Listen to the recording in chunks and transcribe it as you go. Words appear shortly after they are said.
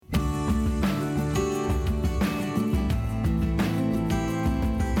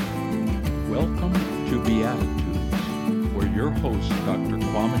your host, Dr.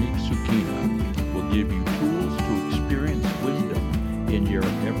 Qaumaniq will give you tools to experience wisdom in your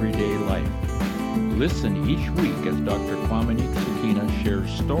everyday life. Listen each week as Dr. Qaumaniq shares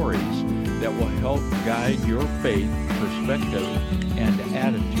stories that will help guide your faith, perspective, and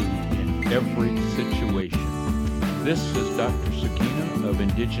attitude in every situation. This is Dr. Sakina of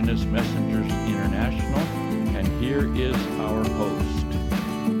Indigenous Messengers International, and here is our host.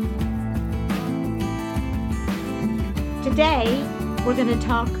 Today, we're going to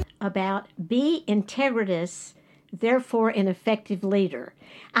talk about be integritous, therefore an effective leader.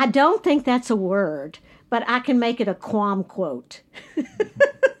 I don't think that's a word, but I can make it a Quam quote.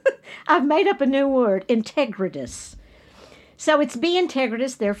 I've made up a new word, integritous. So it's be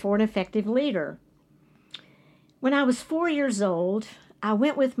integritous, therefore an effective leader. When I was 4 years old, I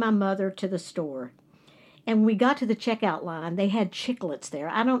went with my mother to the store. And we got to the checkout line. They had chiclets there.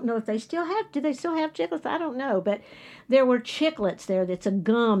 I don't know if they still have. Do they still have chiclets? I don't know. But there were chiclets there. That's a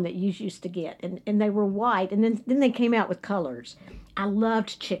gum that you used to get. And they were white. And then they came out with colors. I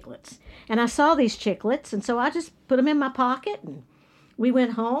loved chiclets. And I saw these chiclets. And so I just put them in my pocket. And we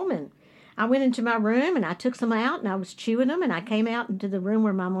went home. And I went into my room. And I took some out. And I was chewing them. And I came out into the room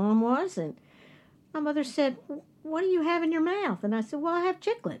where my mom was. And my mother said, "What do you have in your mouth?" And I said, "Well, I have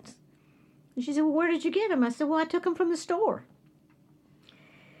chiclets." And she said, "Well, where did you get them?" I said, "Well, I took them from the store."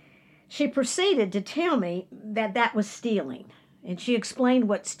 She proceeded to tell me that that was stealing. And she explained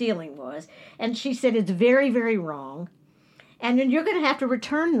what stealing was. And she said, "It's very, very wrong. And then you're going to have to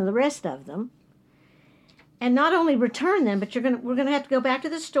return the rest of them. And not only return them, but we're going to have to go back to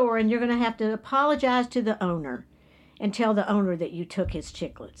the store and you're going to have to apologize to the owner and tell the owner that you took his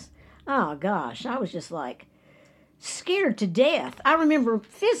chiclets." Oh, gosh, I was just like scared to death. I remember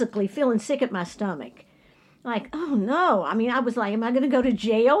physically feeling sick at my stomach. Like, oh no. I mean, I was like, am I going to go to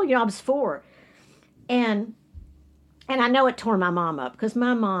jail? You know, I was 4. And I know it tore my mom up because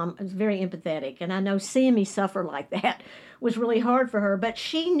my mom is very empathetic. And I know seeing me suffer like that was really hard for her. But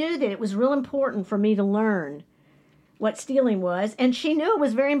she knew that it was real important for me to learn what stealing was. And she knew it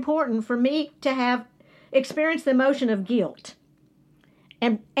was very important for me to have experienced the emotion of guilt.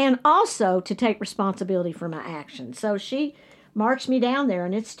 And also to take responsibility for my actions. So she marched me down there,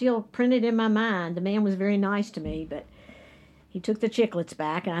 and it's still printed in my mind. The man was very nice to me, but he took the chiclets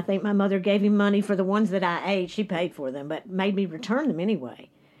back, and I think my mother gave him money for the ones that I ate. She paid for them, but made me return them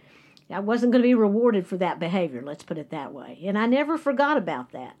anyway. I wasn't going to be rewarded for that behavior, let's put it that way. And I never forgot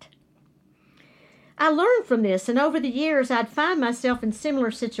about that. I learned from this, and over the years, I'd find myself in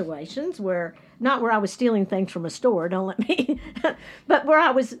similar situations where, not where I was stealing things from a store, don't let me, but where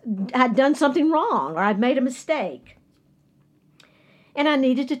I'd done something wrong, or I'd made a mistake. And I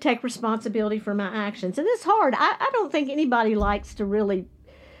needed to take responsibility for my actions. And it's hard. I don't think anybody likes to really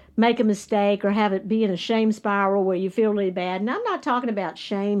make a mistake or have it be in a shame spiral where you feel really bad. And I'm not talking about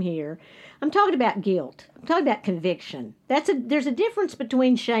shame here. I'm talking about guilt. I'm talking about conviction. There's a difference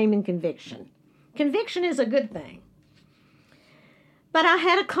between shame and conviction. Conviction is a good thing. But I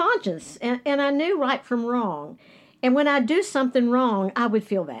had a conscience, and I knew right from wrong. And when I do something wrong, I would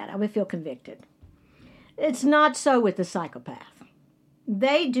feel bad. I would feel convicted. It's not so with the psychopath.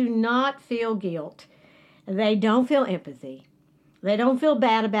 They do not feel guilt. They don't feel empathy. They don't feel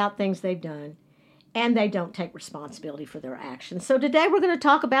bad about things they've done. And they don't take responsibility for their actions. So today we're going to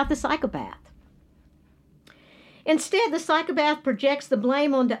talk about the psychopath. Instead, the psychopath projects the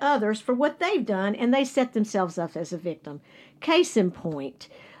blame onto others for what they've done, and they set themselves up as a victim. Case in point,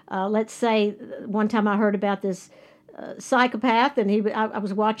 let's say one time I heard about this psychopath, and I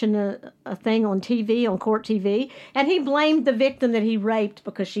was watching a thing on TV, on court TV, and he blamed the victim that he raped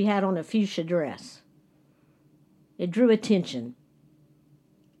because she had on a fuchsia dress. It drew attention.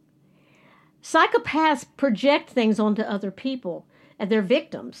 Psychopaths project things onto other people. Their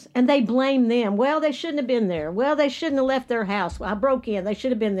victims, and they blame them. Well, they shouldn't have been there. Well, they shouldn't have left their house. Well, I broke in. They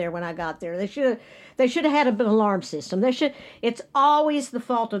should have been there when I got there. They should have had an alarm system. It's always the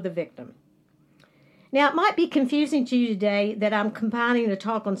fault of the victim. Now, it might be confusing to you today that I'm combining a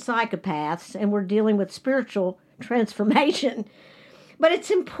talk on psychopaths and we're dealing with spiritual transformation. But it's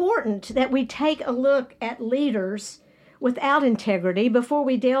important that we take a look at leaders without integrity before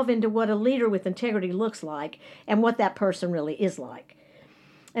we delve into what a leader with integrity looks like and what that person really is like.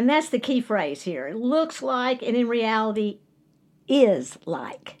 And that's the key phrase here. It looks like, and in reality, is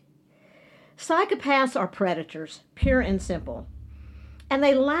like. Psychopaths are predators, pure and simple. And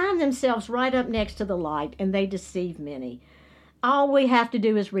they line themselves right up next to the light, and they deceive many. All we have to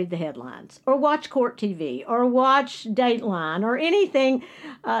do is read the headlines, or watch court TV, or watch Dateline, or anything.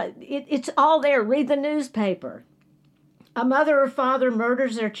 It's all there. Read the newspaper. A mother or father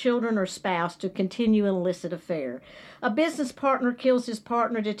murders their children or spouse to continue an illicit affair. A business partner kills his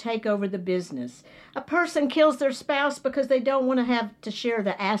partner to take over the business. A person kills their spouse because they don't want to have to share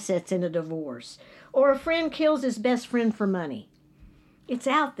the assets in a divorce. Or a friend kills his best friend for money. It's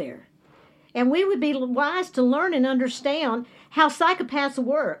out there. And we would be wise to learn and understand how psychopaths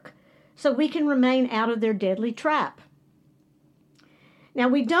work so we can remain out of their deadly trap. Now,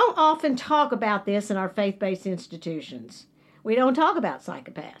 we don't often talk about this in our faith-based institutions. We don't talk about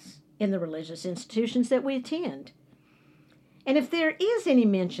psychopaths in the religious institutions that we attend. And if there is any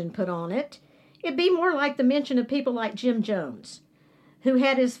mention put on it, it'd be more like the mention of people like Jim Jones, who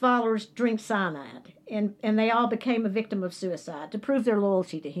had his followers drink cyanide, and they all became a victim of suicide to prove their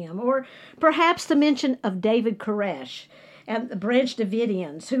loyalty to him. Or perhaps the mention of David Koresh and the Branch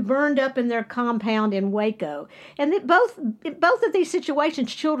Davidians, who burned up in their compound in Waco. And that both of these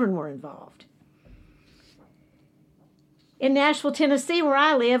situations, children were involved. In Nashville, Tennessee, where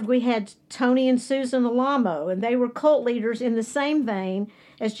I lived, we had Tony and Susan Alamo, and they were cult leaders in the same vein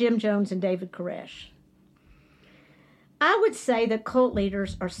as Jim Jones and David Koresh. I would say that cult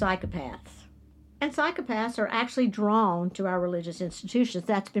leaders are psychopaths, and psychopaths are actually drawn to our religious institutions.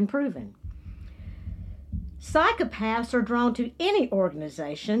 That's been proven. Psychopaths are drawn to any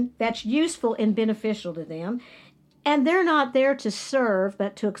organization that's useful and beneficial to them, and they're not there to serve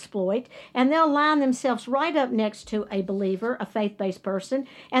but to exploit, and they'll line themselves right up next to a believer, a faith-based person,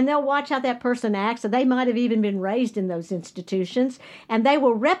 and they'll watch how that person acts, and they might have even been raised in those institutions, and they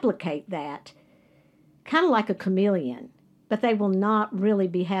will replicate that, kind of like a chameleon, but they will not really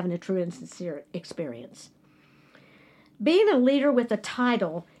be having a true and sincere experience. Being a leader with a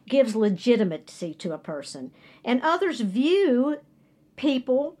title gives legitimacy to a person, and others view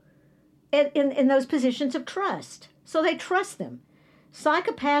people in those positions of trust. So they trust them.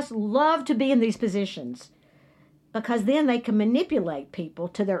 Psychopaths love to be in these positions because then they can manipulate people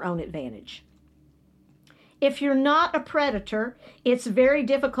to their own advantage. If you're not a predator, it's very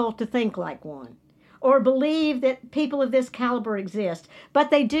difficult to think like one or believe that people of this caliber exist,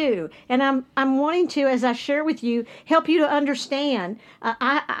 but they do. And I'm wanting to, as I share with you, help you to understand.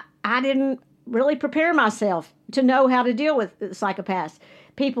 I didn't really prepare myself to know how to deal with psychopaths,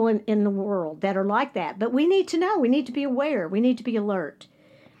 people in the world that are like that. But we need to know. We need to be aware. We need to be alert.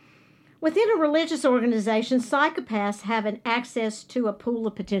 Within a religious organization, psychopaths have an access to a pool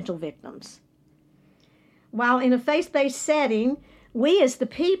of potential victims. While in a faith-based setting, we as the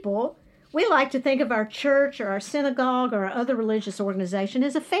people, we like to think of our church or our synagogue or our other religious organization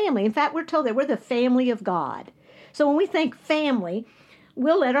as a family. In fact, we're told that we're the family of God. So when we think family,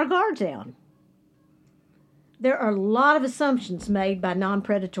 we'll let our guard down. There are a lot of assumptions made by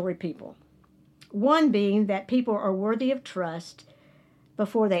non-predatory people. One being that people are worthy of trust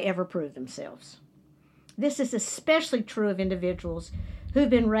before they ever prove themselves. This is especially true of individuals who've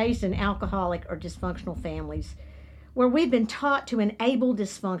been raised in alcoholic or dysfunctional families, where we've been taught to enable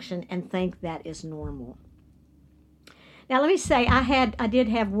dysfunction and think that is normal. Now, let me say, I did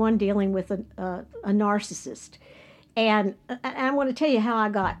have one dealing with a narcissist, and I want to tell you how I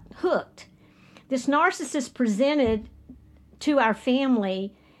got hooked. This narcissist presented to our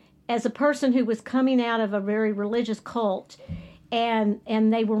family as a person who was coming out of a very religious cult, and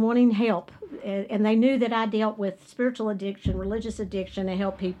they were wanting help, and they knew that I dealt with spiritual addiction, religious addiction, and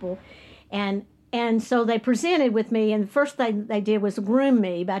help people, and so they presented with me, and the first thing they did was groom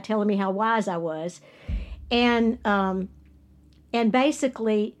me by telling me how wise I was, and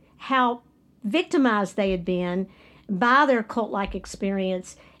basically how victimized they had been by their cult-like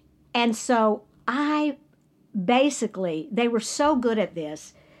experience. And so they were so good at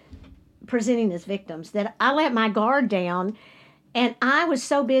this, presenting as victims, that I let my guard down, and I was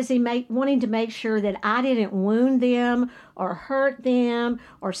so busy wanting to make sure that I didn't wound them or hurt them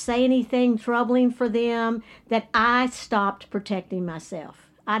or say anything troubling for them, that I stopped protecting myself.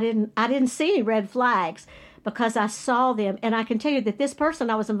 I didn't see any red flags because I saw them. And I can tell you that this person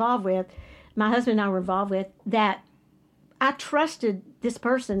I was involved with, my husband and I were involved with, that I trusted this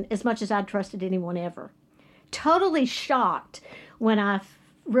person as much as I'd trusted anyone ever. Totally shocked when I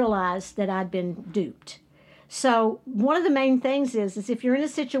realized that I'd been duped. So one of the main things is if you're in a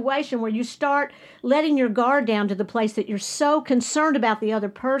situation where you start letting your guard down to the place that you're so concerned about the other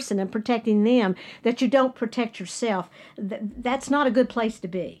person and protecting them that you don't protect yourself, that's not a good place to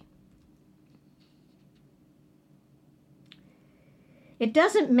be. It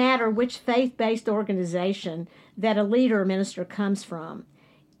doesn't matter which faith-based organization that a leader or minister comes from.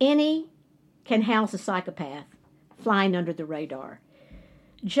 Any can house a psychopath flying under the radar.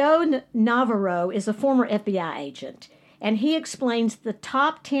 Joe Navarro is a former FBI agent, And he explains the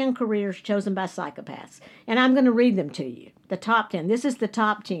top 10 careers chosen by psychopaths. And I'm going to read them to you. The top 10. This is the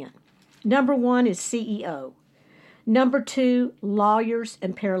top 10. Number 1 is CEO. Number 2, lawyers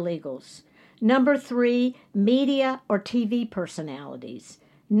and paralegals. Number 3, media or TV personalities.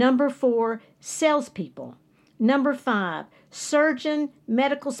 Number 4, salespeople. Number 5, surgeon,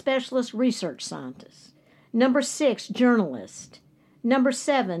 medical specialist, research scientist. Number 6, journalist. Number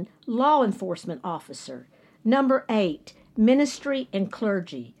 7, law enforcement officer. Number 8, ministry and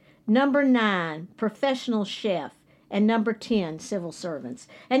clergy. Number 9, professional chef. And number 10, civil servants.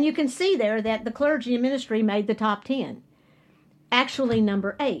 And you can see there that the clergy and ministry made the top 10. Actually,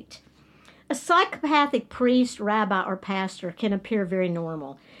 number 8. A psychopathic priest, rabbi, or pastor can appear very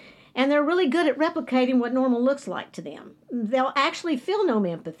normal. And they're really good at replicating what normal looks like to them. They'll actually feel no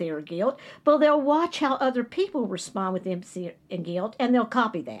empathy or guilt, but they'll watch how other people respond with empathy and guilt, and they'll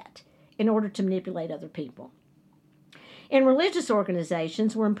copy that in order to manipulate other people. In religious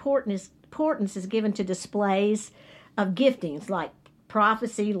organizations, where importance is given to displays of giftings like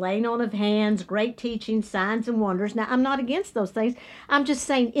prophecy, laying on of hands, great teaching, signs and wonders. Now, I'm not against those things. I'm just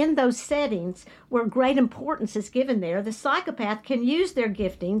saying in those settings where great importance is given there, the psychopath can use their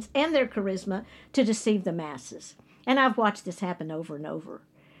giftings and their charisma to deceive the masses. And I've watched this happen over and over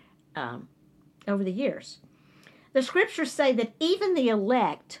the years. The scriptures say that even the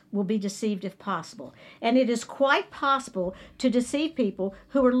elect will be deceived if possible. And it is quite possible to deceive people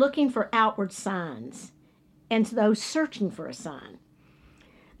who are looking for outward signs and those searching for a sign.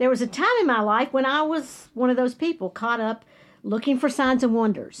 There was a time in my life when I was one of those people caught up looking for signs and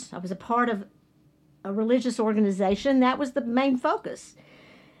wonders. I was a part of a religious organization. That was the main focus.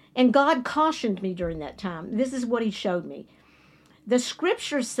 And God cautioned me during that time. This is what he showed me. The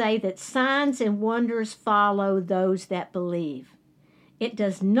scriptures say that signs and wonders follow those that believe. It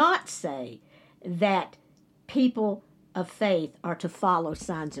does not say that people of faith are to follow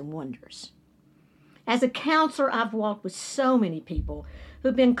signs and wonders. As a counselor, I've walked with so many people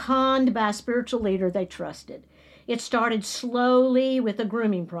who've been conned by a spiritual leader they trusted. It started slowly with a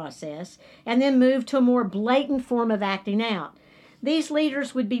grooming process and then moved to a more blatant form of acting out. These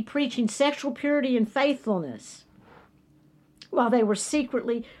leaders would be preaching sexual purity and faithfulness while they were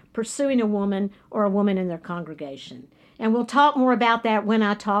secretly pursuing a woman or a woman in their congregation. And we'll talk more about that when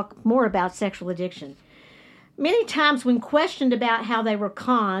I talk more about sexual addiction. Many times when questioned about how they were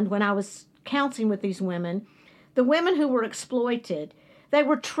conned, when I was counseling with these women, the women who were exploited, they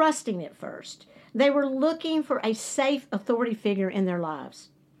were trusting at first. They were looking for a safe authority figure in their lives.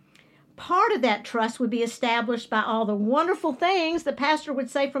 Part of that trust would be established by all the wonderful things the pastor would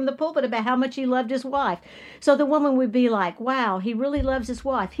say from the pulpit about how much he loved his wife. So the woman would be like, wow, he really loves his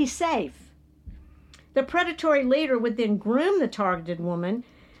wife. He's safe. The predatory leader would then groom the targeted woman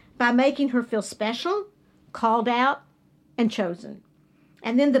by making her feel special, called out, and chosen.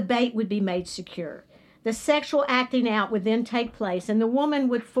 And then the bait would be made secure. The sexual acting out would then take place, and the woman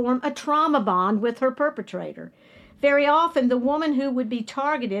would form a trauma bond with her perpetrator. Very often, the woman who would be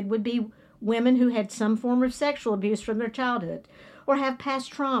targeted would be women who had some form of sexual abuse from their childhood or have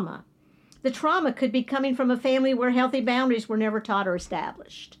past trauma. The trauma could be coming from a family where healthy boundaries were never taught or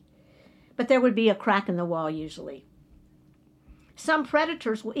established. But there would be a crack in the wall usually. Some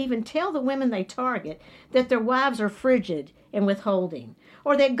predators will even tell the women they target that their wives are frigid and withholding,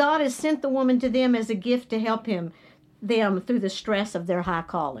 or that God has sent the woman to them as a gift to help them through the stress of their high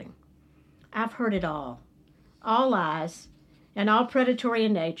calling. I've heard it all lies, and all predatory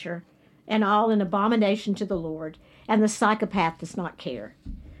in nature, and all an abomination to the Lord, and the psychopath does not care.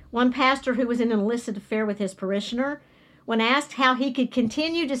 One pastor who was in an illicit affair with his parishioner, when asked how he could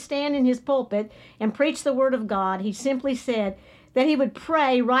continue to stand in his pulpit and preach the word of God, he simply said that he would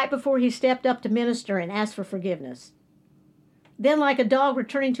pray right before he stepped up to minister and ask for forgiveness. Then, like a dog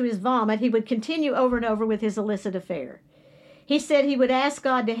returning to his vomit, he would continue over and over with his illicit affair. He said he would ask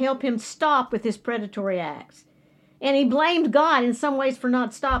God to help him stop with his predatory acts. And he blamed God in some ways for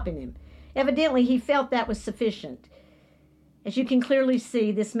not stopping him. Evidently, he felt that was sufficient. As you can clearly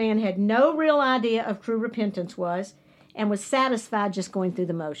see, this man had no real idea of true repentance was and was satisfied just going through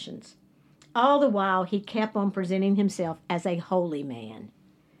the motions. All the while, he kept on presenting himself as a holy man.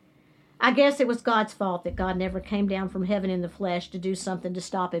 I guess it was God's fault that God never came down from heaven in the flesh to do something to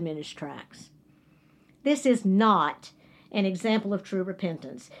stop him in his tracks. This is not an example of true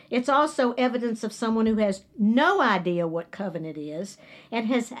repentance. It's also evidence of someone who has no idea what covenant is and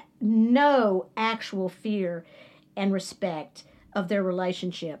has no actual fear and respect of their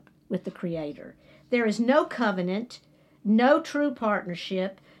relationship with the Creator. There is no covenant, no true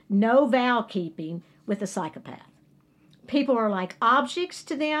partnership, no vow keeping with a psychopath. People are like objects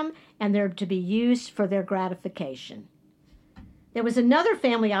to them, and they're to be used for their gratification. There was another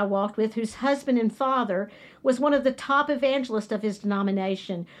family I walked with whose husband and father was one of the top evangelists of his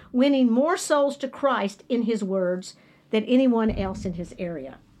denomination, winning more souls to Christ, in his words, than anyone else in his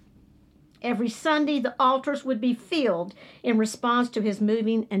area. Every Sunday, the altars would be filled in response to his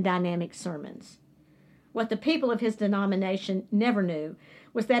moving and dynamic sermons. What the people of his denomination never knew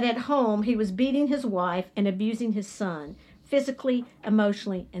was that at home he was beating his wife and abusing his son, physically,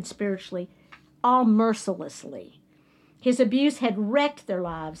 emotionally, and spiritually, all mercilessly. His abuse had wrecked their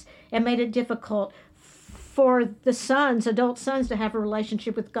lives and made it difficult for the adult sons, to have a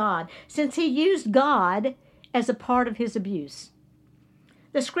relationship with God, since he used God as a part of his abuse.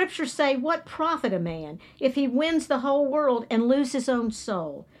 The scriptures say, "What profit a man if he wins the whole world and lose his own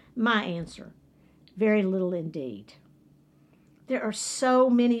soul?" My answer, very little indeed. There are so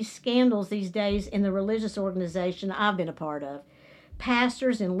many scandals these days in the religious organization I've been a part of.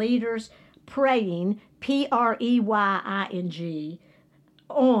 Pastors and leaders preying, preying,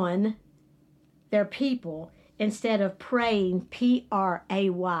 on their people instead of praying, praying,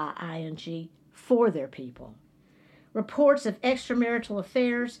 for their people. Reports of extramarital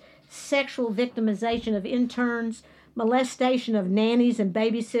affairs, sexual victimization of interns, molestation of nannies and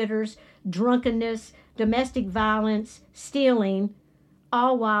babysitters, drunkenness, domestic violence, stealing,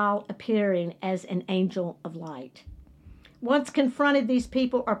 all while appearing as an angel of light. Once confronted, these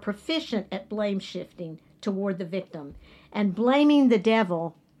people are proficient at blame shifting toward the victim and blaming the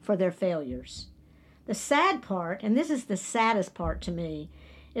devil for their failures. The sad part, and this is the saddest part to me,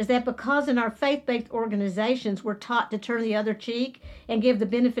 is that because in our faith-based organizations we're taught to turn the other cheek and give the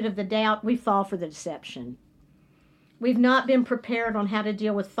benefit of the doubt, we fall for the deception. We've not been prepared on how to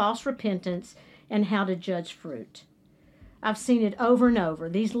deal with false repentance and how to judge fruit. I've seen it over and over.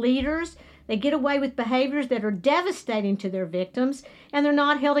 These leaders, they get away with behaviors that are devastating to their victims, and they're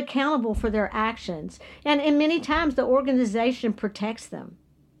not held accountable for their actions. And many times the organization protects them.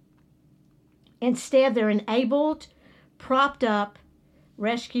 Instead, they're enabled, propped up,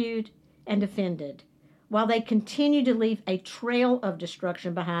 rescued, and defended, while they continue to leave a trail of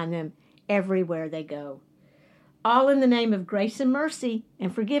destruction behind them everywhere they go. All in the name of grace and mercy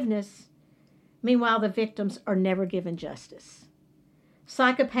and forgiveness. Meanwhile, the victims are never given justice.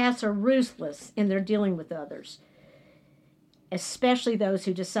 Psychopaths are ruthless in their dealing with others, especially those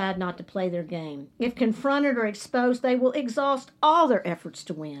who decide not to play their game. If confronted or exposed, they will exhaust all their efforts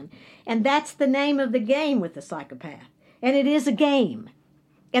to win. And that's the name of the game with the psychopath. And it is a game.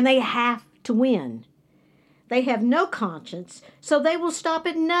 And they have to win. They have no conscience, so they will stop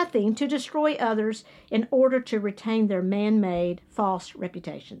at nothing to destroy others in order to retain their man-made false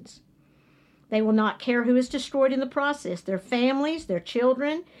reputations. They will not care who is destroyed in the process, their families, their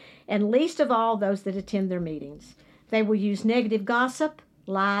children, and least of all, those that attend their meetings. They will use negative gossip,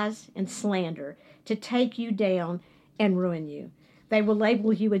 lies, and slander to take you down and ruin you. They will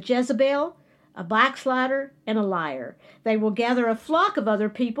label you a Jezebel, a backslider, and a liar. They will gather a flock of other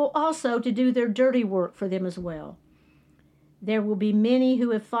people also to do their dirty work for them as well. There will be many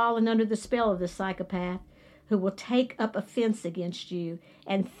who have fallen under the spell of the psychopath who will take up offense against you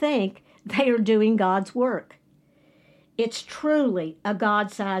and think they are doing God's work. It's truly a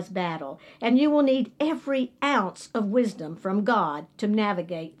God-sized battle, and you will need every ounce of wisdom from God to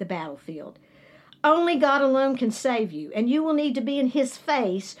navigate the battlefield. Only God alone can save you, and you will need to be in His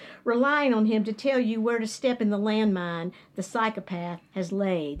face, relying on Him to tell you where to step in the landmine the psychopath has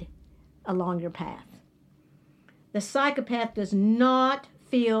laid along your path. The psychopath does not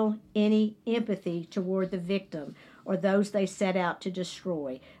feel any empathy toward the victim or those they set out to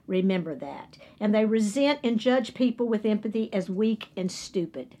destroy. Remember that. And they resent and judge people with empathy as weak and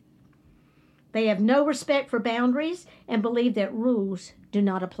stupid. They have no respect for boundaries and believe that rules do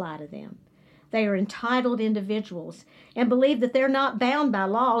not apply to them. They are entitled individuals and believe that they're not bound by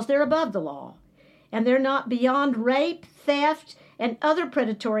laws, they're above the law. And they're not beyond rape, theft, and other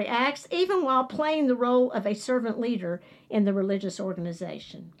predatory acts, even while playing the role of a servant leader in the religious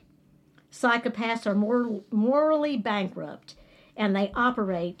organization. Psychopaths are morally bankrupt, and they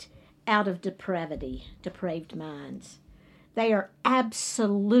operate out of depraved minds. They are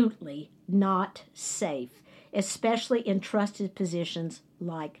absolutely not safe, especially in trusted positions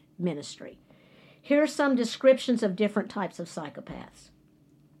like ministry. Here are some descriptions of different types of psychopaths.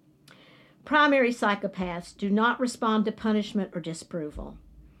 Primary psychopaths do not respond to punishment or disapproval.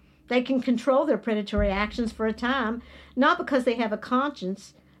 They can control their predatory actions for a time, not because they have a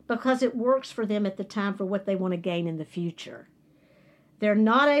conscience, because it works for them at the time for what they want to gain in the future. They're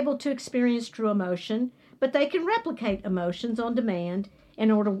not able to experience true emotion, but they can replicate emotions on demand in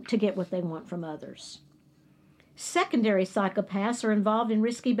order to get what they want from others. Secondary psychopaths are involved in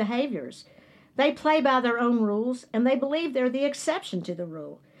risky behaviors, They play by their own rules, and they believe they're the exception to the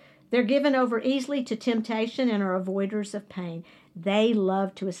rule. They're given over easily to temptation and are avoiders of pain. They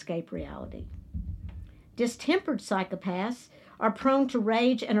love to escape reality. Distempered psychopaths are prone to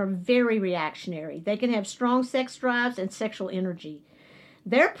rage and are very reactionary. They can have strong sex drives and sexual energy.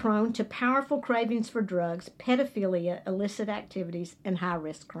 They're prone to powerful cravings for drugs, pedophilia, illicit activities, and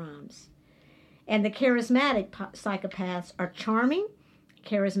high-risk crimes. And the charismatic psychopaths are charming,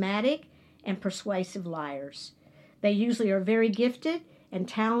 charismatic, and persuasive liars. They usually are very gifted and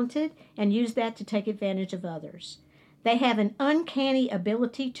talented and use that to take advantage of others. They have an uncanny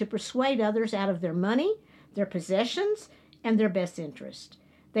ability to persuade others out of their money, their possessions, and their best interest.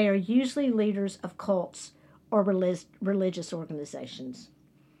 They are usually leaders of cults or religious organizations.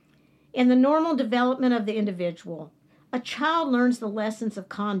 In the normal development of the individual, a child learns the lessons of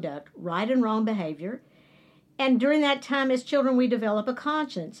conduct, right and wrong behavior, and during that time as children we develop a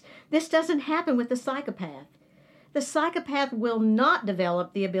conscience. This doesn't happen with the psychopath. The psychopath will not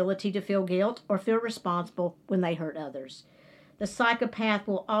develop the ability to feel guilt or feel responsible when they hurt others. The psychopath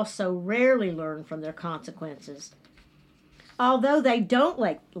will also rarely learn from their consequences. Although they don't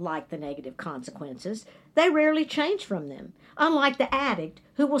like the negative consequences, they rarely change from them, unlike the addict,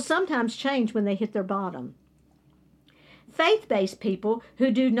 who will sometimes change when they hit their bottom. Faith-based people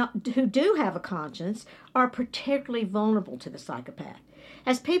who do have a conscience are particularly vulnerable to the psychopath.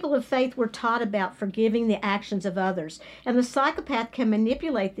 As people of faith, we're taught about forgiving the actions of others, and the psychopath can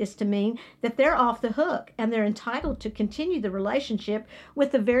manipulate this to mean that they're off the hook and they're entitled to continue the relationship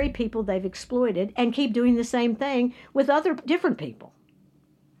with the very people they've exploited and keep doing the same thing with other different people.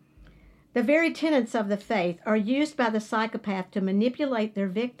 The very tenets of the faith are used by the psychopath to manipulate their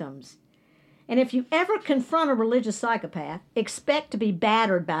victims. And if you ever confront a religious psychopath, expect to be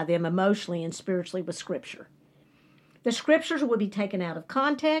battered by them emotionally and spiritually with Scripture. The Scriptures will be taken out of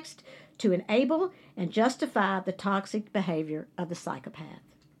context to enable and justify the toxic behavior of the psychopath.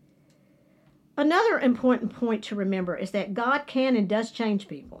 Another important point to remember is that God can and does change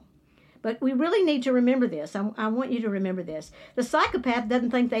people. But we really need to remember this. I want you to remember this. The psychopath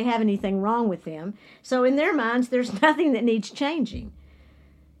doesn't think they have anything wrong with them, so in their minds, there's nothing that needs changing.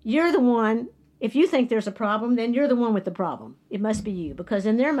 You're the one. If you think there's a problem, then you're the one with the problem. It must be you, because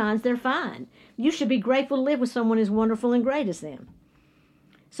in their minds, they're fine. You should be grateful to live with someone as wonderful and great as them.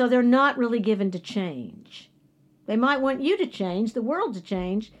 So they're not really given to change. They might want you to change, the world to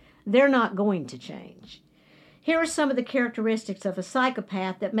change. They're not going to change. Here are some of the characteristics of a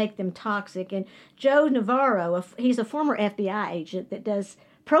psychopath that make them toxic. And Joe Navarro, he's a former FBI agent that does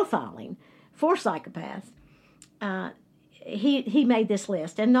profiling for psychopaths. He made this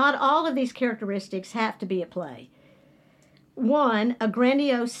list, and not all of these characteristics have to be at play. 1, a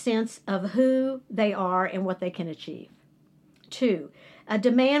grandiose sense of who they are and what they can achieve. 2, a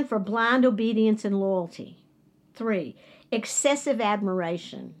demand for blind obedience and loyalty. 3, excessive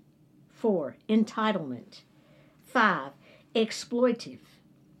admiration. 4, entitlement. 5, exploitive.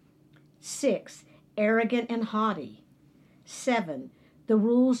 6, arrogant and haughty. 7, the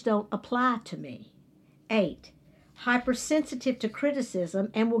rules don't apply to me. 8, hypersensitive to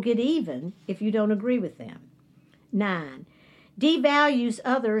criticism and will get even if you don't agree with them. 9, devalues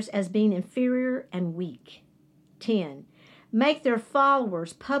others as being inferior and weak. 10, make their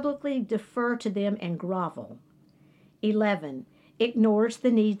followers publicly defer to them and grovel. 11, ignores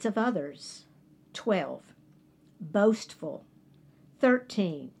the needs of others. 12, boastful.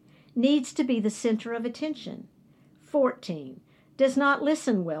 13, needs to be the center of attention. 14, does not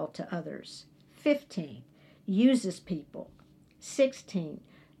listen well to others. 15, uses people. 16,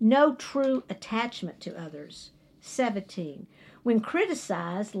 no true attachment to others. 17, when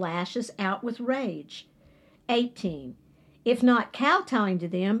criticized, lashes out with rage. 18, if not kowtowing to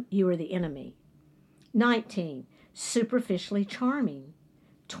them, you are the enemy. 19, superficially charming.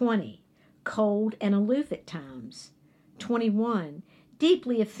 20, cold and aloof at times. 21,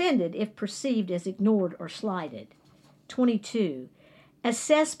 deeply offended if perceived as ignored or slighted. 22,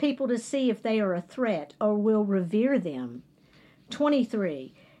 assess people to see if they are a threat or will revere them.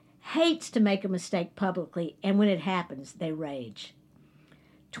 23, hates to make a mistake publicly, and when it happens, they rage.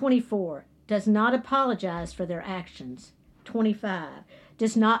 24, does not apologize for their actions. 25,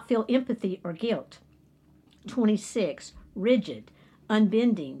 does not feel empathy or guilt. 26, rigid,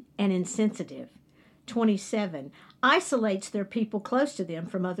 unbending, and insensitive. 27, isolates their people close to them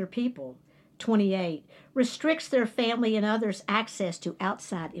from other people. 28, restricts their family and others' access to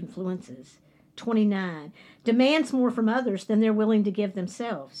outside influences. 29, demands more from others than they're willing to give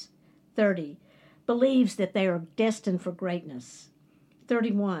themselves. 30, believes that they are destined for greatness.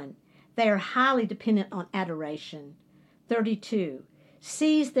 31, they are highly dependent on adoration. 32,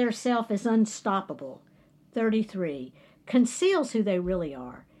 sees their self as unstoppable, 33, conceals who they really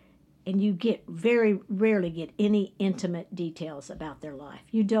are, and you very rarely get any intimate details about their life.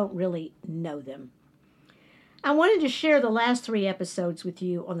 You don't really know them. I wanted to share the last 3 episodes with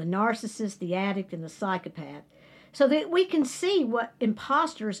you on the narcissist, the addict, and the psychopath so that we can see what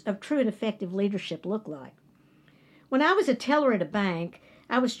imposters of true and effective leadership look like. When I was a teller at a bank,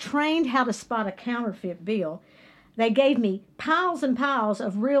 I was trained how to spot a counterfeit bill. They gave me piles and piles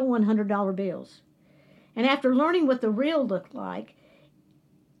of real $100 bills. And after learning what the real looked like,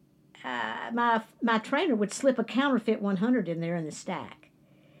 my trainer would slip a counterfeit 100 in there in the stack.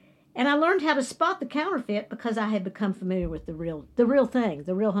 And I learned how to spot the counterfeit because I had become familiar with the real thing,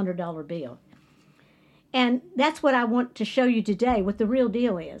 the real $100 bill. And that's what I want to show you today, what the real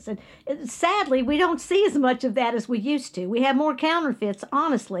deal is. And sadly, we don't see as much of that as we used to. We have more counterfeits,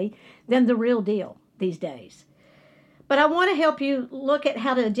 honestly, than the real deal these days. But I want to help you look at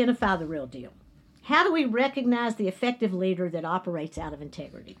how to identify the real deal. How do we recognize the effective leader that operates out of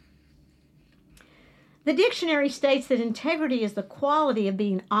integrity? The dictionary states that integrity is the quality of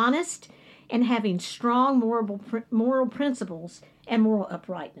being honest and having strong moral principles and moral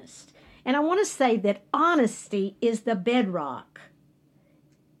uprightness. And I want to say that honesty is the bedrock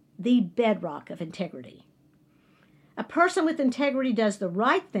of integrity. A person with integrity does the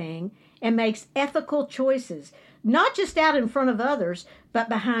right thing and makes ethical choices, not just out in front of others, but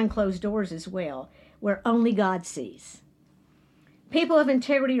behind closed doors as well, where only God sees. People of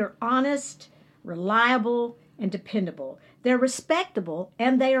integrity are honest, reliable, and dependable. They're respectable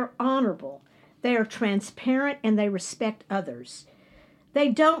and they are honorable. They are transparent and they respect others. They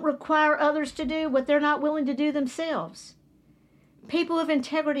don't require others to do what they're not willing to do themselves. People of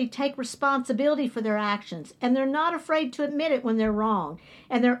integrity take responsibility for their actions, and they're not afraid to admit it when they're wrong,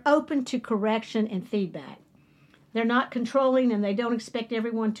 and they're open to correction and feedback. They're not controlling, and they don't expect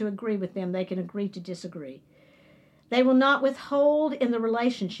everyone to agree with them. They can agree to disagree. They will not withhold in the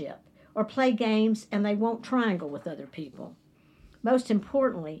relationship or play games, and they won't triangle with other people. Most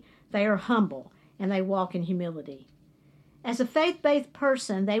importantly, they are humble, and they walk in humility. As a faith-based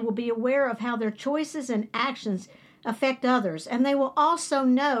person, they will be aware of how their choices and actions affect others, and they will also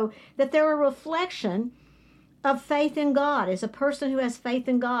know that they're a reflection of faith in God, as a person who has faith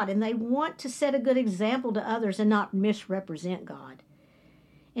in God, and they want to set a good example to others and not misrepresent God.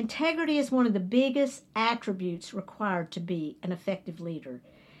 Integrity is one of the biggest attributes required to be an effective leader,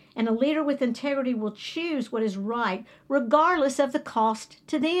 and a leader with integrity will choose what is right regardless of the cost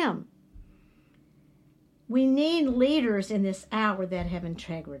to them. We need leaders in this hour that have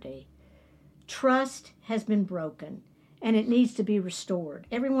integrity. Trust has been broken, and it needs to be restored.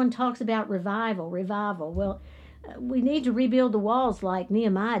 Everyone talks about revival. Well, we need to rebuild the walls like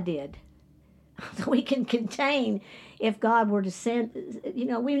Nehemiah did, so we can contain if God were to send.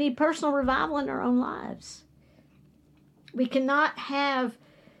 We need personal revival in our own lives. We cannot have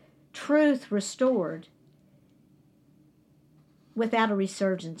truth restored without a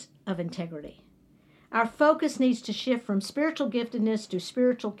resurgence of integrity. Our focus needs to shift from spiritual giftedness to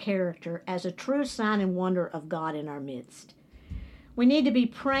spiritual character as a true sign and wonder of God in our midst. We need to be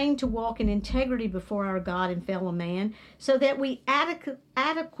praying to walk in integrity before our God and fellow man so that we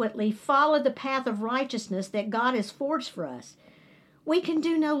adequately follow the path of righteousness that God has forged for us. We can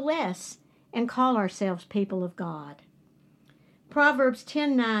do no less and call ourselves people of God. Proverbs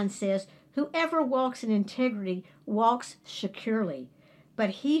 10:9 says, "Whoever walks in integrity walks securely, but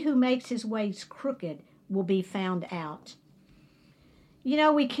he who makes his ways crooked will be found out."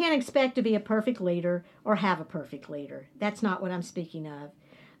 We can't expect to be a perfect leader or have a perfect leader. That's not what I'm speaking of.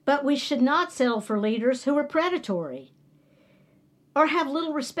 But we should not settle for leaders who are predatory or have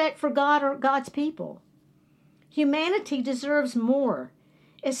little respect for God or God's people. Humanity deserves more,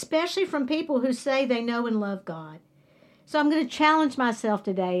 especially from people who say they know and love God. So I'm going to challenge myself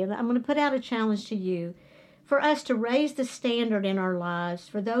today, and I'm going to put out a challenge to you for us to raise the standard in our lives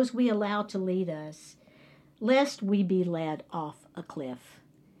for those we allow to lead us, lest we be led off a cliff.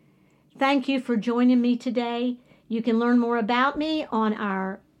 Thank you for joining me today. You can learn more about me on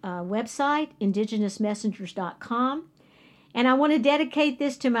our website, indigenousmessengers.com. And I want to dedicate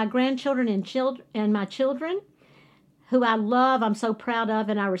this to my grandchildren and my children, who I love, I'm so proud of,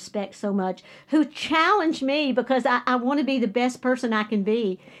 and I respect so much, who challenge me because I want to be the best person I can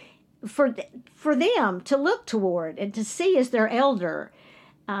be for them to look toward and to see as their elder.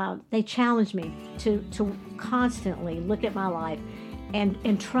 They challenge me to constantly look at my life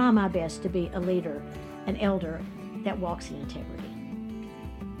and try my best to be a leader, an elder that walks in integrity.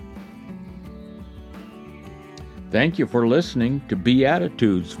 Thank you for listening to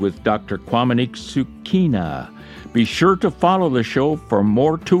Beatitudes with Dr. Qaumaniq Sukeena. Be sure to follow the show for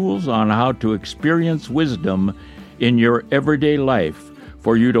more tools on how to experience wisdom in your everyday life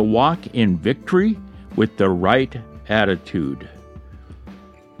for you to walk in victory with the right attitude.